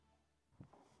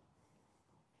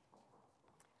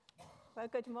Well,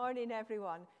 good morning,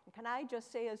 everyone. And can I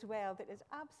just say as well that it's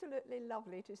absolutely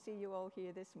lovely to see you all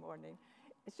here this morning.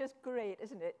 It's just great,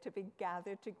 isn't it, to be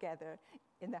gathered together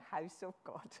in the house of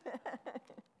God.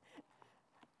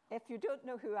 If you don't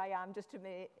know who I am, just to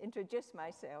introduce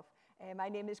myself, my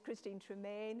name is Christine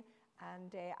Tremaine,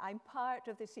 and I'm part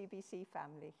of the CBC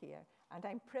family here. And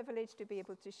I'm privileged to be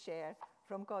able to share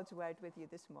from God's word with you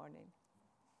this morning.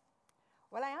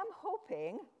 Well, I am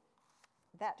hoping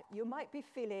that you might be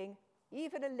feeling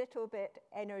even a little bit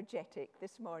energetic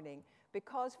this morning,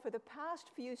 because for the past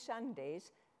few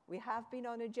Sundays, we have been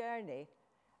on a journey.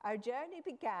 Our journey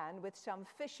began with some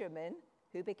fishermen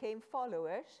who became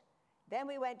followers. Then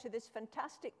we went to this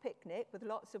fantastic picnic with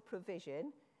lots of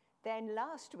provision. Then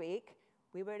last week,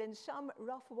 we were in some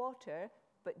rough water,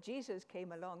 but Jesus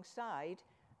came alongside.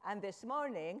 And this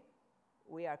morning,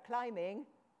 we are climbing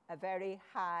a very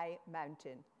high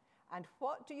mountain. And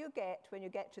what do you get when you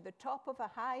get to the top of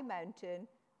a high mountain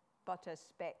but a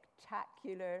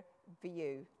spectacular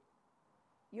view?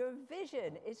 Your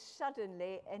vision is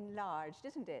suddenly enlarged,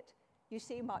 isn't it? You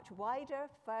see much wider,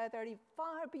 further,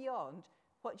 far beyond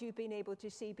what you've been able to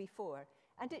see before.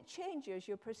 And it changes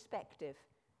your perspective.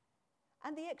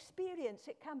 And the experience,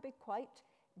 it can be quite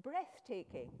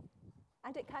breathtaking.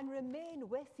 And it can remain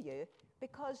with you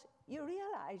because you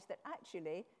realize that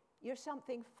actually you're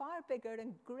something far bigger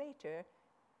and greater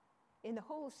in the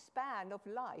whole span of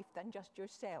life than just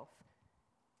yourself.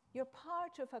 You're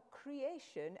part of a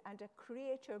creation and a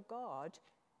creator God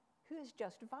who is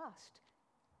just vast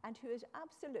and who is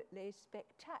absolutely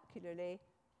spectacularly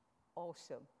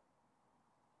awesome.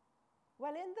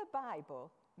 Well, in the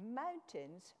Bible,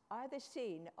 mountains are the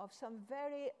scene of some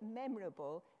very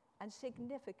memorable and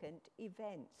significant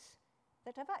events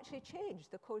that have actually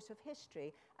changed the course of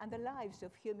history and the lives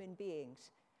of human beings.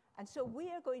 And so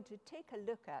we are going to take a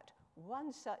look at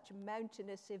one such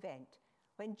mountainous event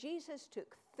when Jesus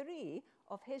took 3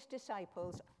 of his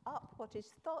disciples up what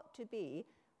is thought to be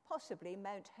possibly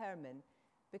Mount Hermon,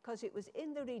 because it was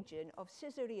in the region of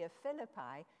Caesarea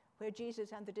Philippi where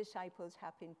Jesus and the disciples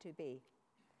happened to be.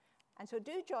 And so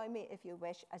do join me, if you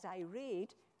wish, as I read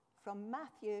from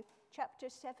Matthew chapter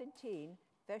 17,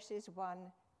 verses 1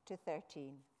 to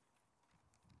 13.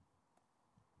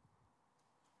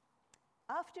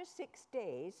 After 6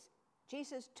 days,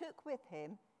 Jesus took with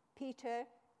him Peter,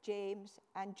 James,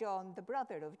 and John, the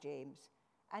brother of James,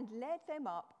 and led them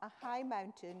up a high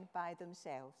mountain by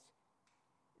themselves.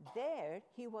 There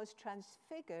he was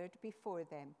transfigured before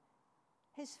them.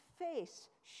 His face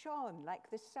shone like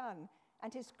the sun,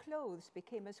 and his clothes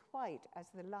became as white as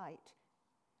the light.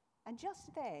 And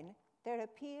just then there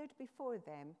appeared before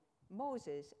them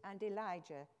Moses and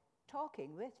Elijah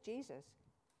talking with Jesus.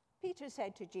 Peter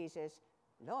said to Jesus,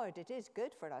 "Lord, it is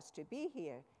good for us to be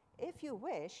here. If you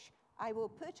wish, I will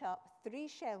put up 3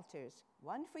 shelters,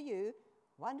 one for you,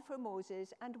 one for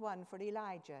Moses, and one for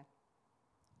Elijah."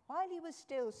 While he was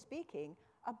still speaking,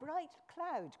 a bright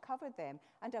cloud covered them,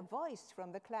 and a voice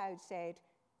from the cloud said,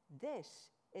 "This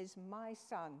is my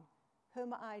son,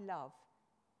 whom I love.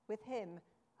 With him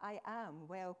I am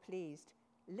well pleased.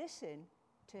 Listen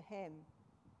to him."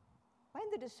 When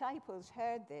the disciples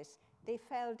heard this, they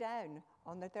fell down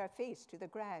on their face to the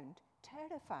ground,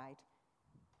 terrified.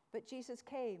 But Jesus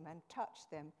came and touched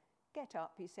them. "Get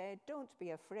up," he said, "don't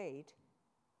be afraid."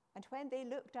 And when they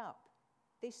looked up,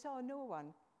 they saw no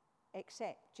one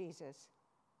except Jesus.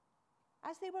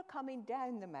 As they were coming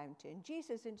down the mountain,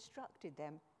 Jesus instructed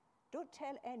them, "Don't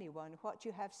tell anyone what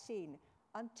you have seen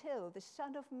until the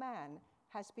Son of Man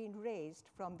has been raised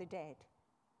from the dead."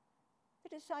 The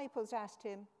disciples asked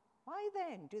him, "Why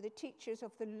then do the teachers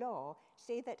of the law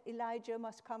say that Elijah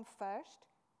must come first?"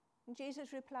 And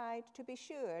Jesus replied, "To be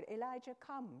sure, Elijah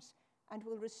comes and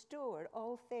will restore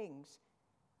all things.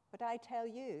 But I tell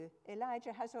you,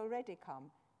 Elijah has already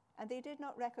come, and they did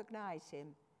not recognize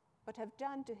him, but have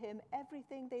done to him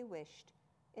everything they wished.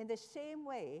 In the same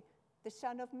way, the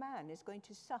Son of Man is going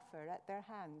to suffer at their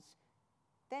hands."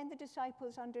 Then the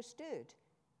disciples understood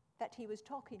that he was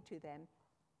talking to them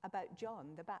about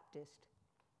John the Baptist.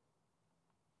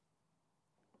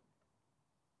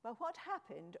 Well, what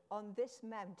happened on this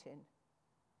mountain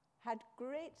had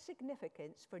great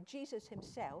significance for Jesus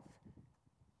himself,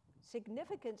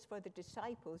 significance for the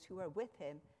disciples who were with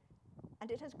him, and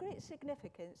it has great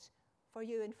significance for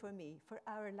you and for me, for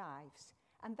our lives.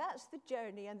 And that's the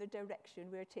journey and the direction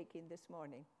we're taking this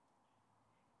morning.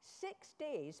 6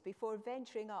 days before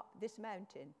venturing up this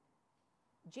mountain,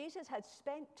 Jesus had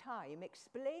spent time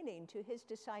explaining to his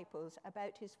disciples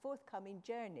about his forthcoming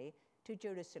journey to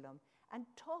Jerusalem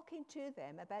and talking to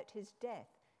them about his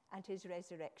death and his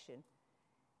resurrection.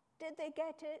 Did they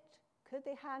get it? Could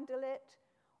they handle it?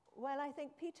 Well, I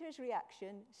think Peter's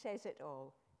reaction says it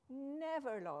all.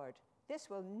 Never, Lord. This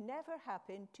will never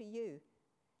happen to you.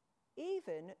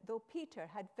 Even though Peter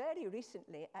had very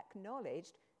recently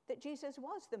acknowledged that Jesus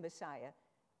was the Messiah,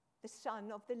 the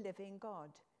Son of the living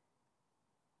God.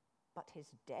 But his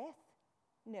death?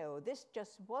 No, this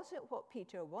just wasn't what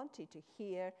Peter wanted to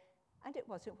hear, and it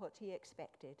wasn't what he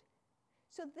expected.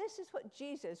 So this is what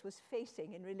Jesus was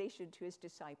facing in relation to his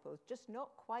disciples, just not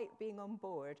quite being on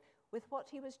board with what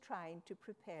he was trying to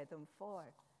prepare them for.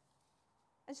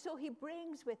 And so he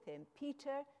brings with him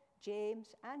Peter, James,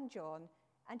 and John,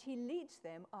 and he leads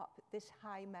them up this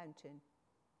high mountain.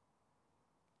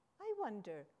 I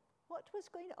wonder what was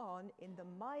going on in the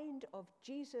mind of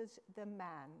Jesus the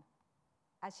man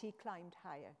as he climbed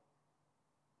higher.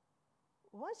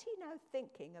 Was he now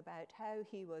thinking about how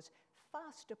he was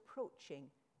fast approaching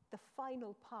the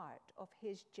final part of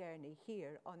his journey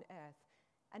here on earth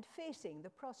and facing the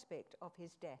prospect of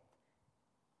his death?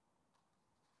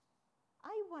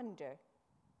 I wonder,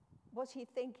 was he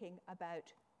thinking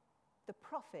about the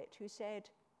prophet who said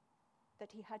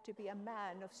that he had to be a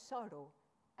man of sorrow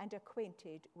and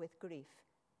acquainted with grief?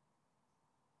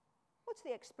 What's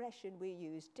the expression we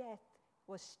use? Death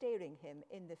was staring him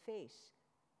in the face.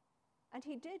 And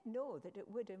he did know that it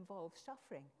would involve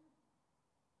suffering.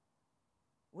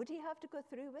 Would he have to go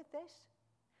through with this?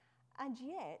 And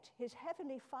yet, his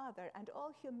heavenly Father and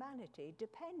all humanity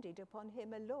depended upon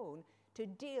him alone to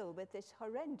deal with this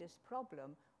horrendous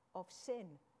problem of sin.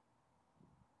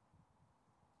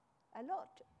 A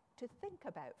lot to think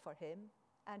about for him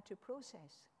and to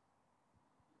process.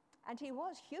 And he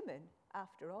was human,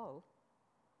 after all.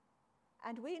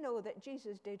 And we know that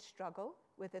Jesus did struggle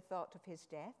with the thought of his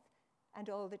death and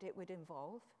all that it would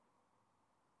involve.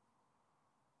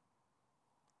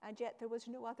 And yet there was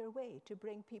no other way to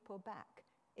bring people back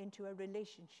into a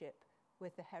relationship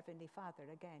with the Heavenly Father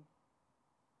again.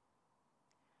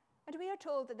 And we are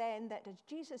told then that as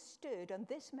Jesus stood on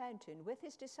this mountain with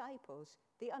his disciples,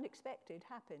 the unexpected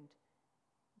happened.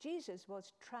 Jesus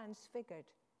was transfigured.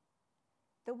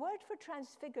 The word for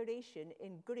transfiguration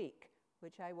in Greek,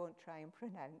 which I won't try and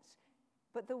pronounce,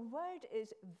 but the word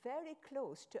is very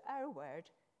close to our word,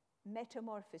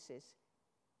 metamorphosis,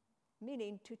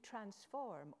 meaning to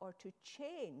transform or to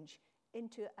change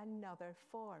into another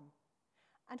form.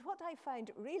 And what I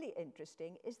find really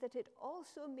interesting is that it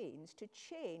also means to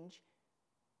change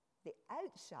the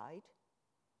outside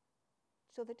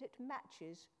so that it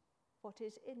matches what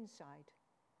is inside.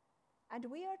 And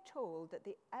we are told that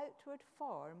the outward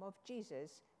form of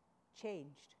Jesus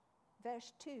changed.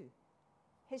 Verse 2,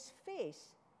 his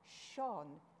face shone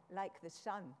like the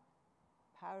sun,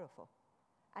 powerful,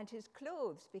 and his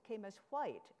clothes became as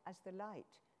white as the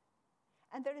light.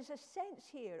 And there is a sense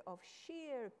here of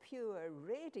sheer, pure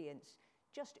radiance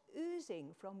just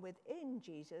oozing from within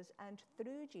Jesus and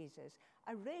through Jesus,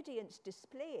 a radiance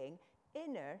displaying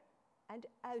inner and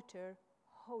outer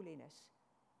holiness,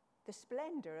 the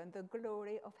splendor and the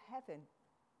glory of heaven.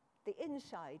 The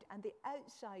inside and the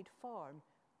outside form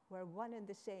were one and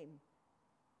the same,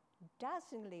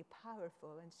 dazzlingly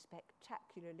powerful and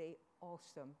spectacularly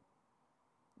awesome.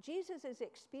 Jesus is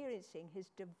experiencing his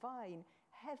divine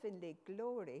heavenly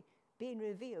glory being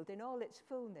revealed in all its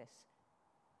fullness.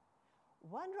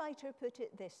 One writer put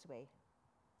it this way: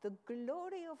 the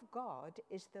glory of God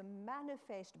is the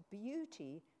manifest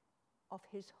beauty of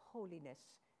his holiness.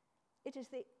 It is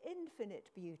the infinite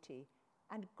beauty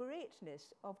and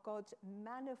greatness of God's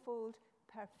manifold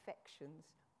perfections.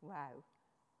 Wow.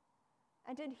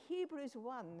 And in Hebrews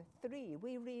 1:3,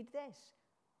 we read this: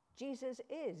 Jesus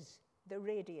is the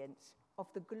radiance of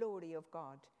the glory of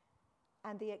God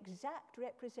and the exact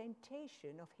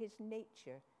representation of his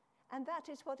nature. And that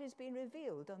is what is being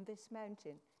revealed on this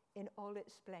mountain in all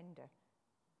its splendor.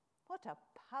 What a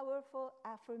powerful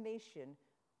affirmation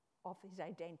of his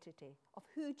identity, of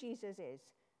who Jesus is,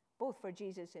 both for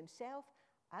Jesus himself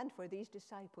and for these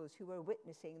disciples who were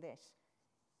witnessing this.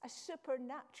 A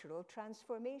supernatural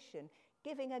transformation,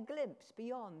 giving a glimpse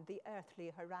beyond the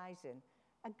earthly horizon,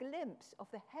 a glimpse of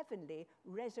the heavenly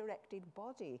resurrected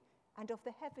body and of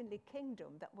the heavenly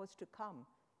kingdom that was to come.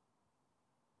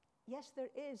 Yes, there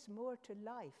is more to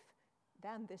life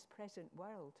than this present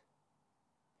world.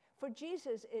 For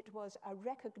Jesus, it was a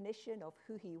recognition of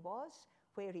who he was,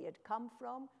 where he had come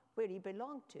from, where he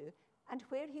belonged to, and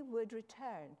where he would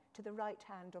return to the right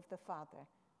hand of the Father.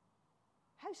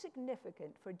 How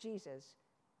significant for Jesus,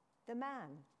 the man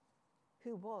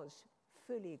who was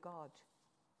fully God.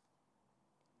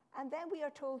 And then we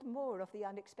are told more of the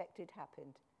unexpected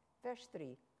happened. Verse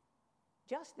 3,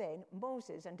 just then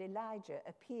Moses and Elijah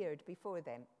appeared before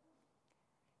them.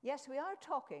 Yes, we are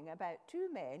talking about two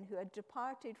men who had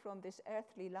departed from this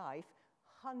earthly life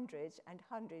hundreds and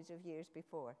hundreds of years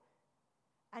before.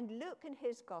 And Luke in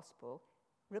his gospel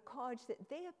records that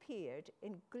they appeared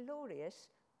in glorious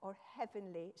or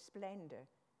heavenly splendor.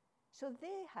 So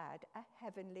they had a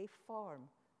heavenly form.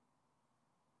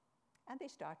 And they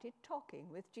started talking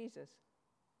with Jesus.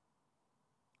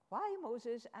 Why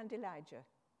Moses and Elijah?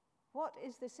 What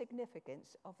is the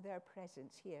significance of their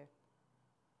presence here?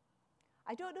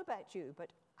 I don't know about you,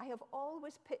 but I have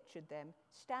always pictured them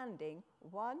standing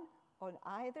one on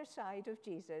either side of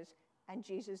Jesus, and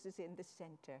Jesus is in the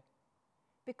center.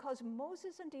 Because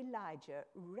Moses and Elijah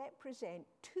represent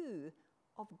two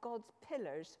of God's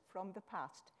pillars from the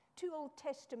past, two Old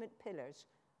Testament pillars.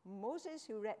 Moses,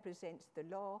 who represents the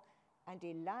law, and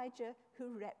Elijah,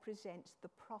 who represents the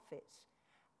prophets.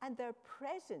 And their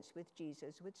presence with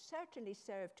Jesus would certainly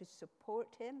serve to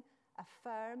support him,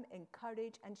 affirm,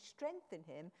 encourage, and strengthen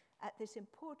him at this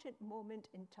important moment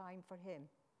in time for him.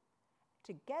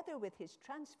 Together with his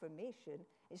transfiguration,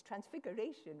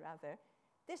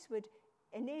 this would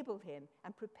enable him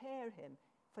and prepare him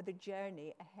for the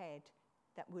journey ahead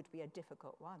that would be a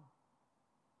difficult one.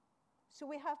 So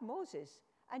we have Moses,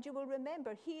 and you will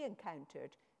remember he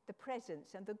encountered the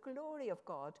presence and the glory of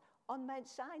God on Mount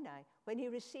Sinai when he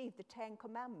received the Ten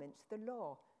Commandments, the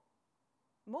law.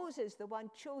 Moses, the one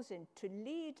chosen to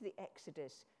lead the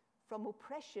Exodus from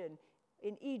oppression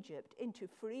in Egypt into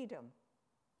freedom,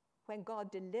 when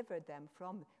God delivered them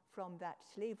from that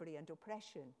slavery and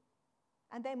oppression.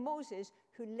 And then Moses,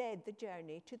 who led the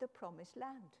journey to the promised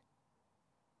land.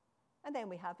 And then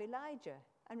we have Elijah.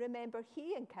 And remember,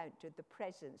 he encountered the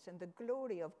presence and the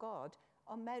glory of God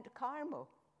on Mount Carmel,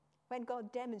 when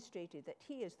God demonstrated that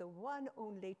he is the one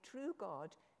only true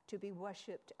God to be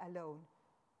worshipped alone.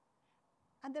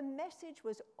 And the message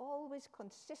was always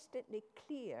consistently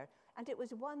clear, and it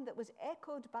was one that was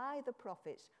echoed by the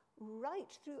prophets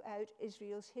right throughout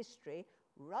Israel's history,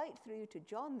 right through to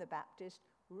John the Baptist,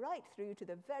 right through to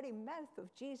the very mouth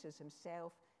of Jesus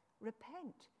himself.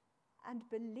 Repent and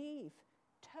believe.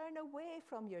 Turn away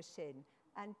from your sin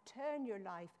and turn your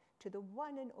life to the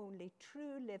one and only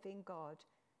true living God.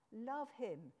 Love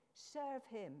him, serve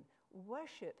him,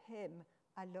 worship him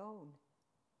alone.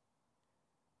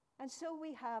 And so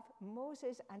we have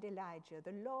Moses and Elijah,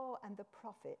 the law and the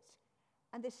prophets,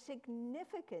 and the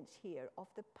significance here of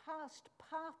the past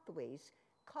pathways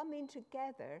coming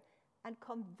together and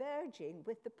converging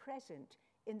with the present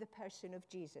in the person of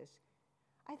Jesus.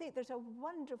 I think there's a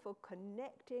wonderful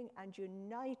connecting and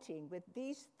uniting with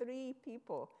these three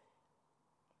people,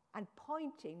 and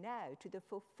pointing now to the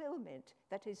fulfillment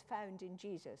that is found in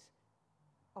Jesus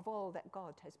of all that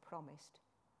God has promised.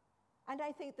 And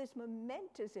I think this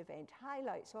momentous event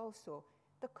highlights also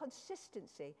the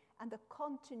consistency and the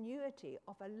continuity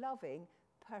of a loving,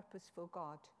 purposeful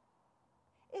God.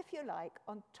 If you like,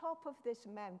 on top of this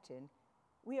mountain,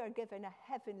 we are given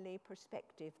a heavenly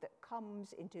perspective that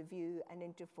comes into view and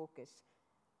into focus.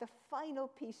 The final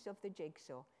piece of the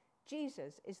jigsaw.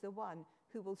 Jesus is the one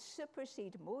who will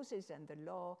supersede Moses and the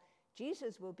law.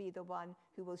 Jesus will be the one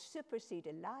who will supersede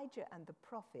Elijah and the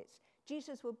prophets.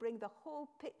 Jesus will bring the whole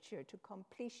picture to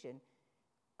completion.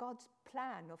 God's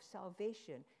plan of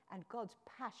salvation and God's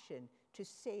passion to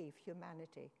save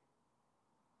humanity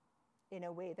in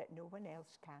a way that no one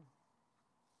else can.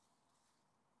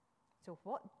 So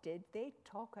what did they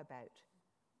talk about?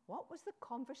 What was the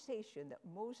conversation that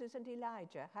Moses and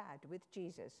Elijah had with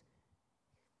Jesus?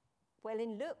 Well,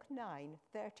 in Luke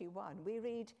 9:31, we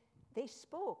read, they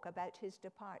spoke about his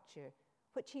departure,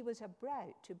 which he was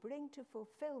about to bring to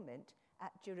fulfillment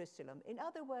at Jerusalem. In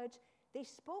other words, they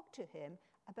spoke to him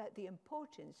about the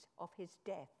importance of his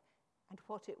death and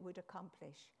what it would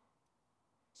accomplish.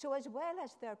 So as well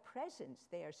as their presence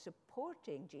there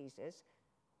supporting Jesus,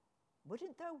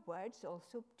 wouldn't their words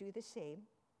also do the same?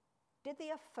 Did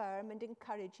they affirm and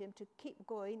encourage him to keep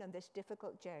going on this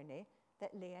difficult journey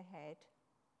that lay ahead?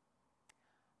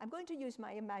 I'm going to use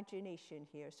my imagination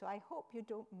here, so I hope you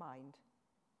don't mind.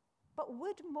 But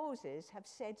would Moses have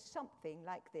said something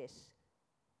like this?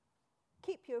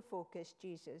 Keep your focus,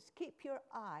 Jesus. Keep your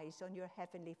eyes on your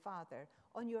Heavenly Father,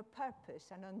 on your purpose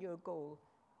and on your goal.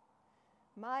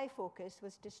 My focus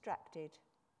was distracted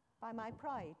by my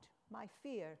pride, my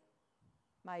fear,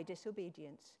 my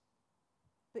disobedience.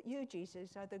 But you,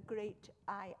 Jesus, are the great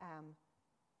I am.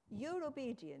 Your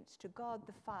obedience to God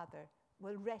the Father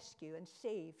will rescue and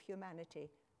save humanity.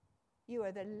 You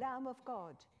are the Lamb of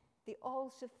God, the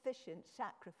all-sufficient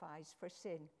sacrifice for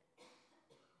sin.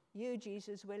 You,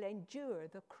 Jesus, will endure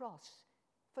the cross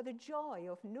for the joy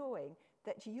of knowing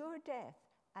that your death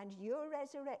and your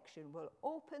resurrection will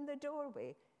open the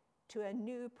doorway to a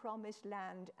new promised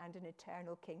land and an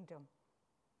eternal kingdom.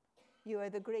 You are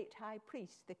the great high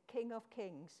priest, the King of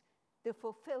kings, the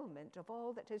fulfillment of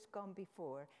all that has gone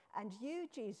before. And you,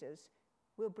 Jesus,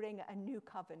 will bring a new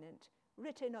covenant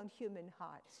written on human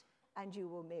hearts, and you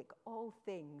will make all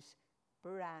things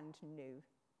brand new.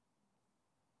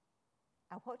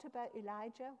 And what about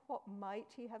Elijah? What might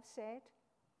he have said?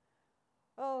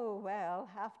 Oh, well,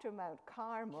 after Mount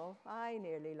Carmel, I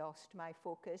nearly lost my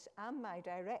focus and my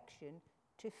direction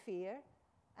to fear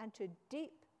and to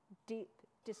deep, deep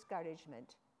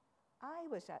discouragement. I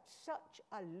was at such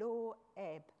a low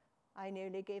ebb, I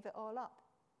nearly gave it all up.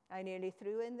 I nearly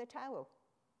threw in the towel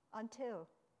until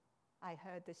I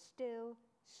heard the still,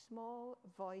 small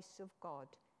voice of God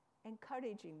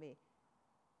encouraging me,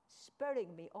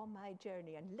 spurring me on my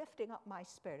journey and lifting up my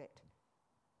spirit.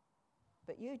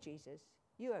 But you, Jesus,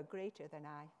 you are greater than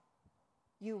I.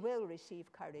 You will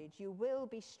receive courage. You will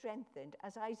be strengthened.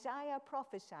 As Isaiah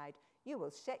prophesied, you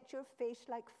will set your face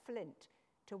like flint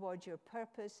towards your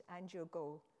purpose and your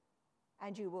goal,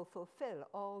 and you will fulfill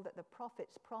all that the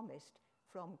prophets promised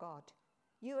from God.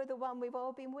 You are the one we've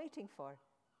all been waiting for,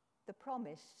 the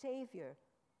promised Savior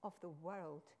of the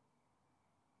world.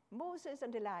 Moses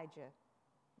and Elijah,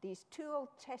 these two Old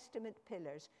Testament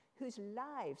pillars whose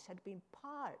lives had been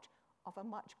part of a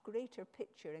much greater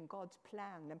picture in God's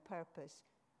plan and purpose.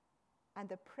 And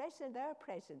their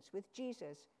presence with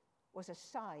Jesus was a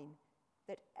sign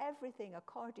that everything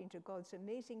according to God's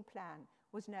amazing plan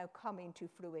was now coming to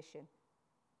fruition.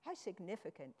 How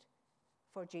significant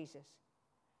for Jesus.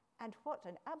 And what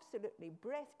an absolutely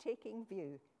breathtaking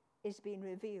view is being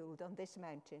revealed on this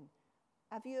mountain.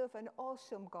 A view of an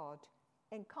awesome God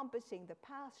encompassing the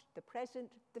past, the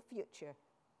present, the future.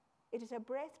 It is a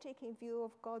breathtaking view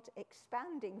of God's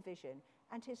expanding vision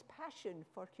and his passion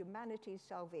for humanity's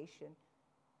salvation.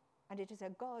 And it is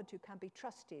a God who can be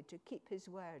trusted to keep his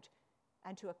word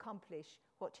and to accomplish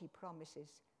what he promises.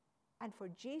 And for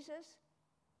Jesus,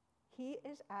 he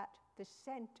is at the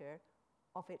center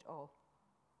of it all.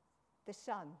 The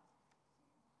Son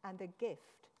and the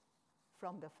gift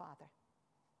from the Father.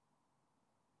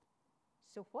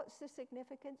 So what's the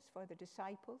significance for the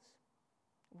disciples?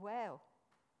 Well,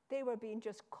 they were being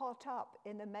just caught up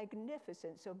in the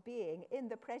magnificence of being in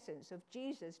the presence of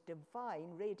Jesus' divine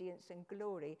radiance and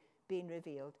glory being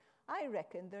revealed. I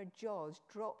reckon their jaws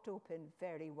dropped open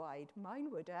very wide.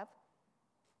 Mine would have.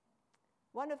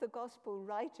 One of the gospel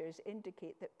writers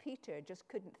indicate that Peter just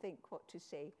couldn't think what to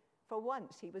say. For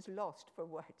once, he was lost for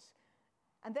words.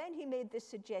 And then he made this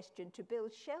suggestion to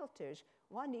build shelters,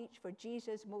 one each for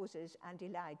Jesus, Moses, and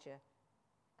Elijah.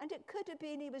 And it could have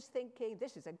been he was thinking,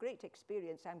 this is a great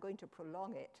experience, I'm going to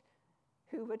prolong it.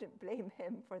 Who wouldn't blame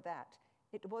him for that?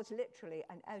 It was literally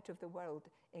an out-of-the-world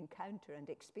encounter and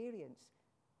experience.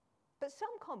 But some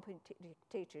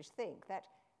commentators think that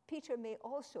Peter may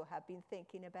also have been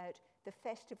thinking about the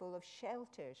festival of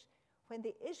shelters, when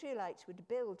the Israelites would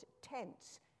build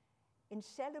tents in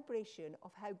celebration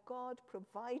of how God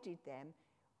provided them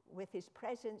with his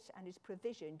presence and his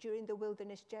provision during the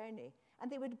wilderness journey.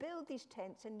 And they would build these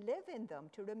tents and live in them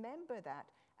to remember that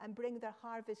and bring their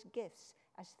harvest gifts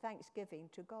as thanksgiving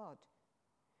to God.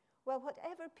 Well,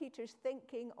 whatever Peter's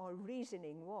thinking or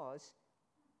reasoning was,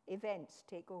 events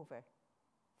take over.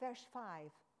 Verse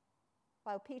 5,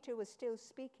 while Peter was still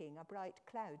speaking, a bright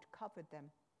cloud covered them,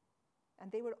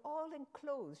 and they were all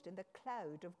enclosed in the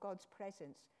cloud of God's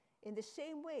presence, in the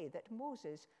same way that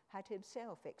Moses had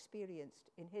himself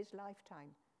experienced in his lifetime.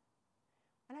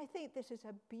 And I think this is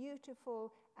a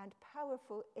beautiful and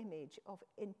powerful image of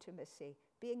intimacy,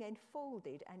 being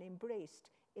enfolded and embraced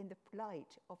in the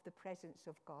light of the presence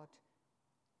of God.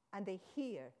 And they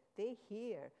hear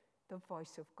the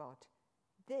voice of God.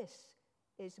 This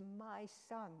is my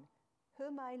Son,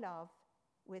 whom I love.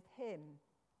 With him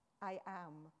I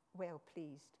am well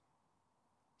pleased.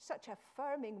 Such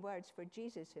affirming words for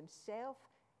Jesus himself,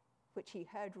 which he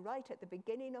heard right at the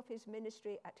beginning of his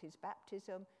ministry at his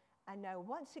baptism. And now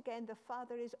once again, the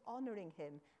Father is honoring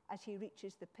him as he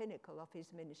reaches the pinnacle of his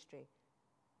ministry.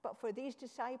 But for these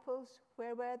disciples,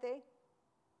 where were they?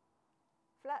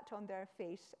 Flat on their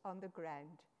face on the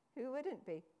ground. Who wouldn't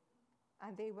be?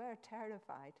 And they were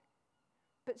terrified.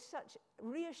 But such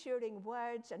reassuring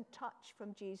words and touch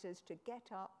from Jesus to get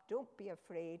up, don't be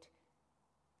afraid.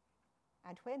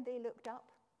 And when they looked up,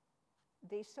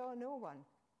 they saw no one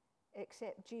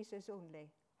except Jesus only.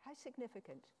 How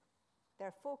significant.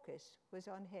 Their focus was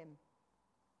on him.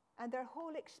 And their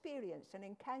whole experience and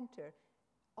encounter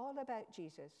all about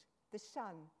Jesus, the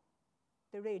Son,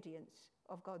 the radiance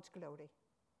of God's glory.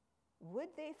 Would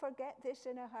they forget this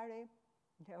in a hurry?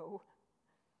 No.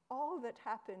 All that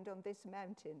happened on this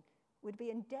mountain would be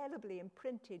indelibly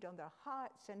imprinted on their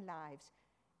hearts and lives,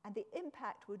 and the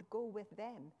impact would go with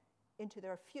them into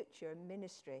their future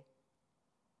ministry.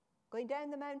 Going down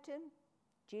the mountain,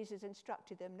 Jesus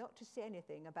instructed them not to say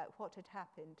anything about what had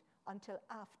happened until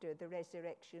after the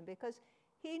resurrection, because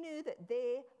he knew that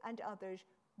they and others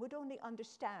would only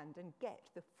understand and get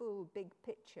the full big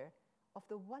picture of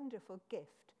the wonderful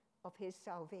gift of his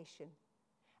salvation.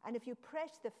 And if you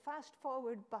press the fast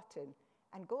forward button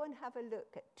and go and have a look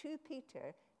at 2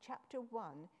 Peter chapter 1,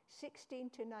 16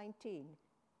 to 19,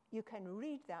 you can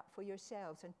read that for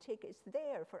yourselves and it's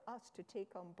there for us to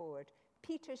take on board.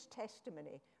 Peter's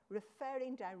testimony,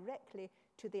 referring directly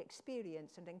to the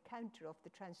experience and encounter of the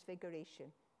transfiguration.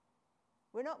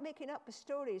 We're not making up a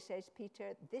story, says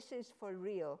Peter. This is for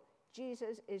real.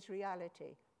 Jesus is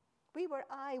reality. We were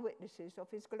eyewitnesses of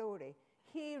his glory.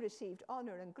 He received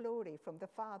honor and glory from the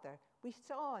Father. We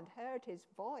saw and heard his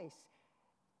voice.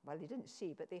 Well, they didn't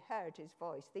see, but they heard his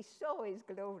voice. They saw his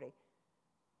glory.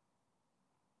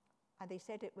 And they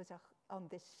said it was on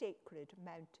this sacred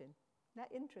mountain. Isn't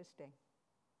that interesting?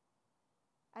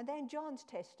 And then John's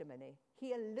testimony.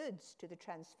 He alludes to the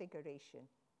transfiguration.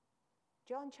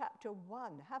 John chapter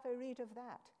 1, have a read of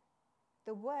that.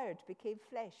 The Word became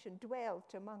flesh and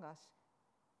dwelt among us.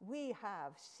 We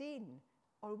have seen,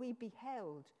 or we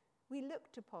beheld, we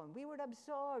looked upon, we were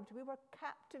absorbed, we were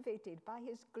captivated by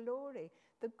his glory,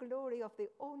 the glory of the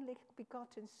only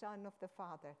begotten Son of the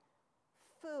Father,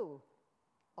 full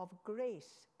of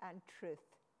grace and truth.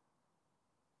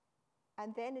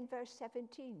 And then in verse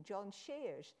 17, John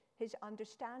shares his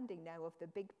understanding now of the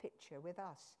big picture with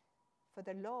us. For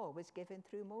the law was given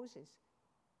through Moses.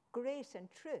 Grace and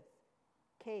truth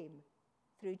came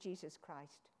through Jesus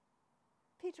Christ.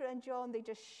 Peter and John, they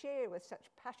just share with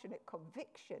such passionate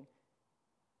conviction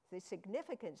the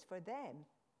significance for them.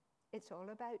 It's all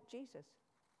about Jesus.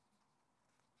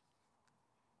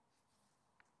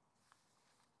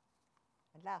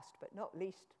 And last but not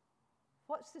least,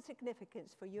 what's the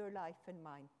significance for your life and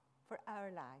mine, for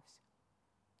our lives?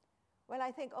 Well,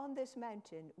 I think on this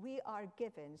mountain, we are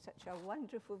given such a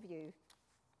wonderful view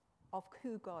of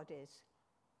who God is.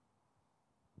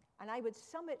 And I would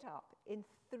sum it up in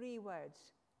 3 words.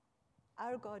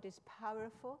 Our God is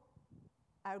powerful,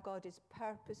 our God is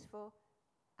purposeful,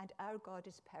 and our God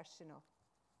is personal.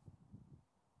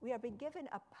 We are being given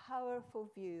a powerful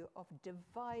view of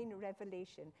divine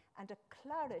revelation and a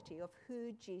clarity of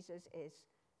who Jesus is.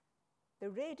 The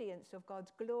radiance of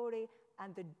God's glory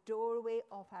and the doorway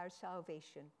of our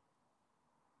salvation.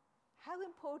 How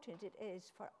important it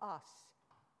is for us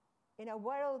in a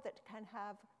world that can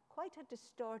have quite a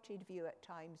distorted view at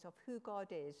times of who God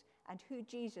is and who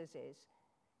Jesus is,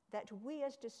 that we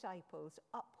as disciples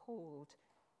uphold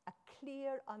a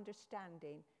clear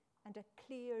understanding and a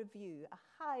clear view,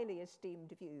 a highly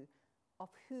esteemed view of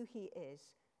who he is,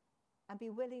 and be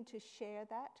willing to share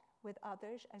that with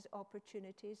others as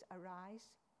opportunities arise.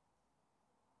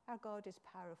 Our God is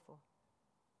powerful.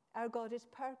 Our God is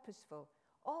purposeful.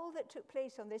 All that took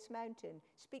place on this mountain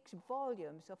speaks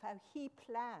volumes of how he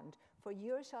planned for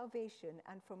your salvation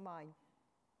and for mine.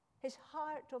 His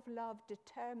heart of love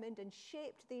determined and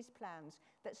shaped these plans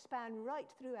that span right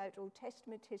throughout Old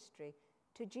Testament history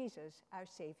to Jesus, our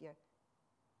Savior.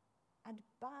 And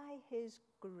by his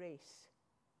grace,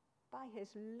 by his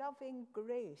loving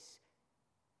grace,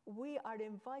 we are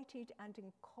invited and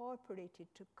incorporated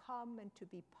to come and to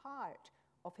be part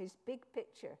of his big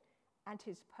picture and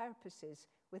his purposes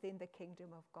within the kingdom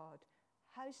of God.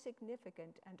 How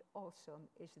significant and awesome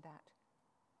is that?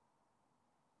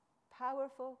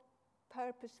 Powerful,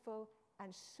 purposeful,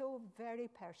 and so very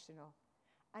personal.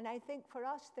 And I think for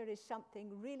us there is something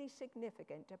really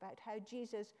significant about how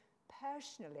Jesus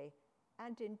personally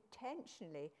and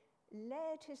intentionally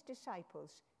led his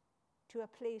disciples to a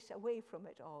place away from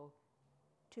it all,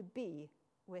 to be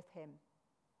with him.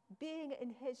 Being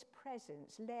in his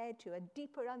presence led to a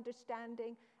deeper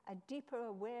understanding, a deeper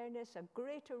awareness, a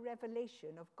greater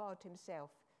revelation of God himself.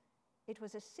 It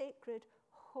was a sacred,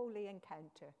 holy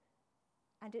encounter,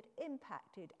 and it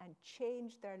impacted and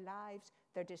changed their lives,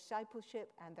 their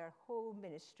discipleship, and their whole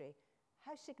ministry.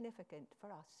 How significant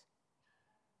for us.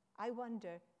 I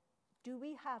wonder, do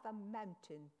we have a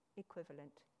mountain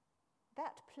equivalent?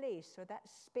 That place or that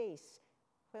space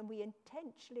when we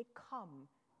intentionally come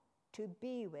to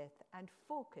be with and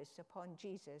focus upon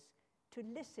Jesus, to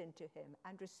listen to him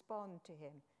and respond to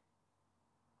him.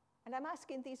 And I'm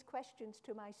asking these questions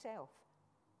to myself.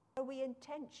 Are we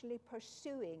intentionally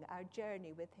pursuing our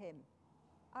journey with him?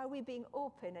 Are we being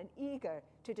open and eager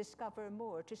to discover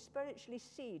more, to spiritually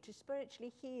see, to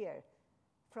spiritually hear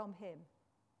from him?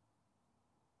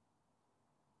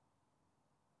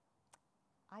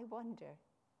 I wonder,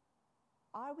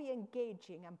 are we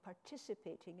engaging and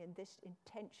participating in this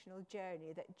intentional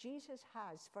journey that Jesus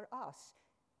has for us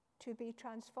to be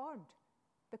transformed?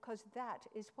 Because that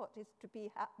is what is to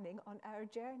be happening on our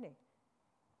journey.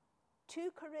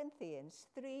 2 Corinthians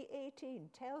 3:18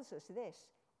 tells us this,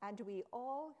 and we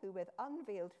all who with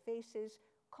unveiled faces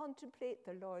contemplate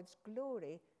the Lord's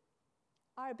glory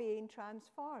are being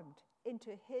transformed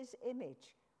into his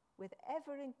image with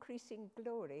ever-increasing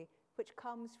glory which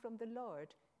comes from the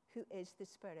Lord who is the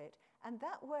Spirit. And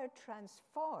that word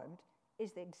transformed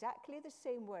is exactly the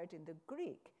same word in the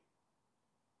Greek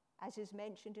as is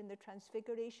mentioned in the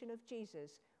transfiguration of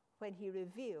Jesus when he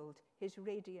revealed his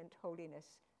radiant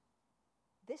holiness.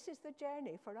 This is the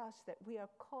journey for us that we are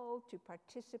called to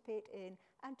participate in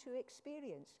and to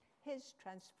experience his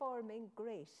transforming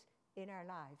grace in our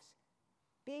lives,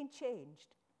 being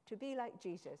changed to be like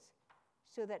Jesus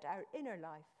so that our inner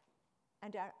life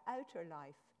and our outer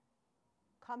life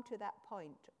come to that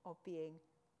point of being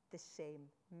the same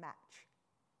match.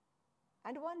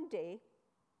 And one day,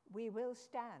 we will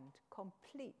stand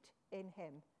complete in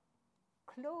him,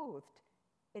 clothed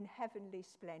in heavenly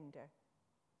splendor.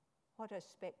 What a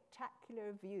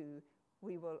spectacular view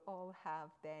we will all have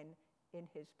then in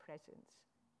his presence.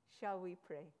 Shall we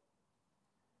pray?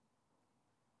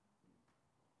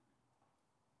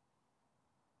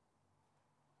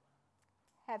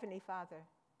 Heavenly Father,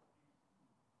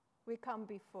 we come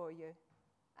before you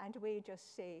and we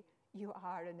just say, you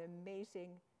are an amazing,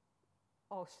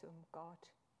 awesome God.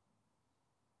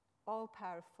 All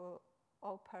powerful,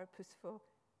 all purposeful,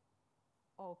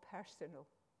 all personal.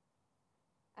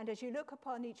 And as you look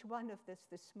upon each one of us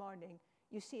this morning,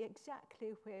 you see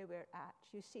exactly where we're at.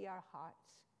 You see our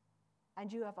hearts.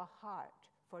 And you have a heart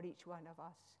for each one of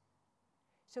us.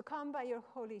 So come by your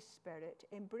Holy Spirit,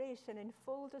 embrace and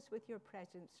enfold us with your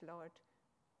presence, Lord.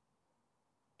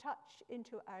 Touch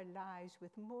into our lives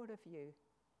with more of you.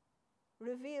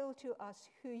 Reveal to us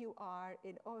who you are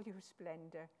in all your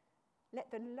splendor. Let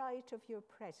the light of your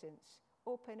presence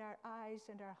open our eyes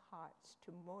and our hearts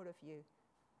to more of you,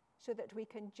 so that we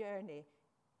can journey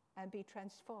and be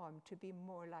transformed to be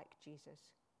more like Jesus.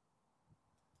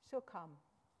 So come.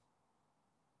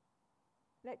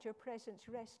 Let your presence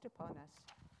rest upon us.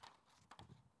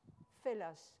 Fill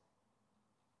us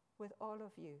with all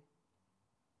of you,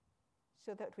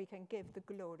 so that we can give the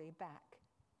glory back.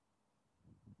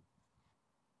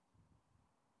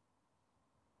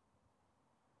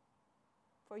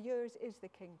 For yours is the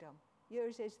kingdom,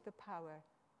 yours is the power,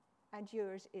 and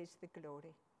yours is the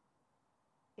glory.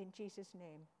 In Jesus'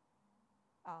 name,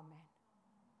 amen.